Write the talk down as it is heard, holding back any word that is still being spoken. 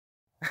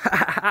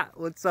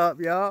What's up,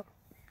 y'all?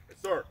 Yes,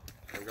 sir.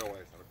 There we go,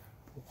 wait,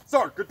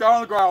 sir, get down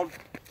on the ground.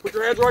 Put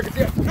your hands where I can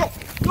see it. No!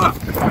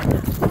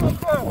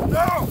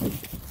 No!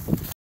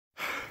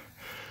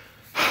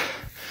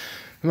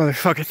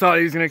 Motherfucker thought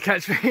he was gonna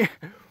catch me.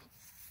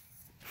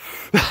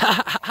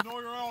 I know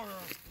you're out here.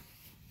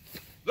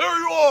 There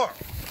you are!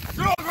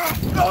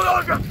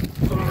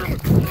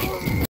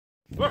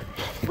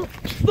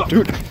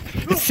 Dude,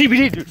 it's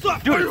CBD, dude.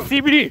 Dude, it's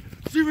CBD.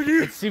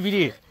 CBD? It's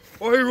CBD.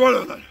 Why are you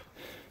running then?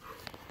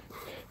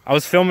 I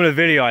was filming a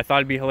video. I thought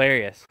it'd be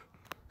hilarious.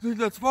 Think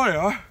that's funny,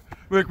 huh?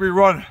 Make me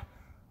run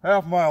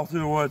half a mile through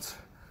the woods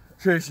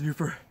chasing you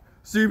for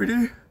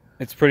CBD?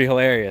 It's pretty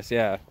hilarious,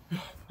 yeah.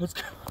 That's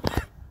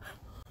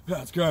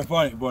kind of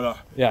funny, but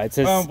yeah, it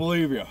says, I don't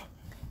believe you.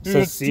 It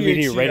says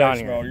CBD THC right on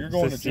smell. here. You're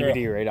going it says to jail.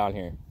 CBD right on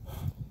here.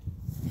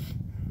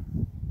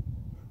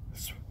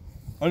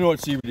 I know what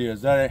CBD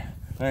is. That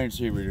ain't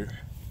CBD.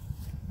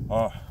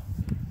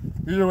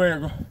 Either way, you're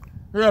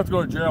gonna have to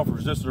go to jail for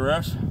resisting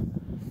arrest.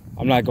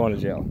 I'm not going to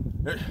jail.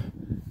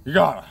 You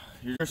gotta.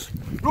 You just.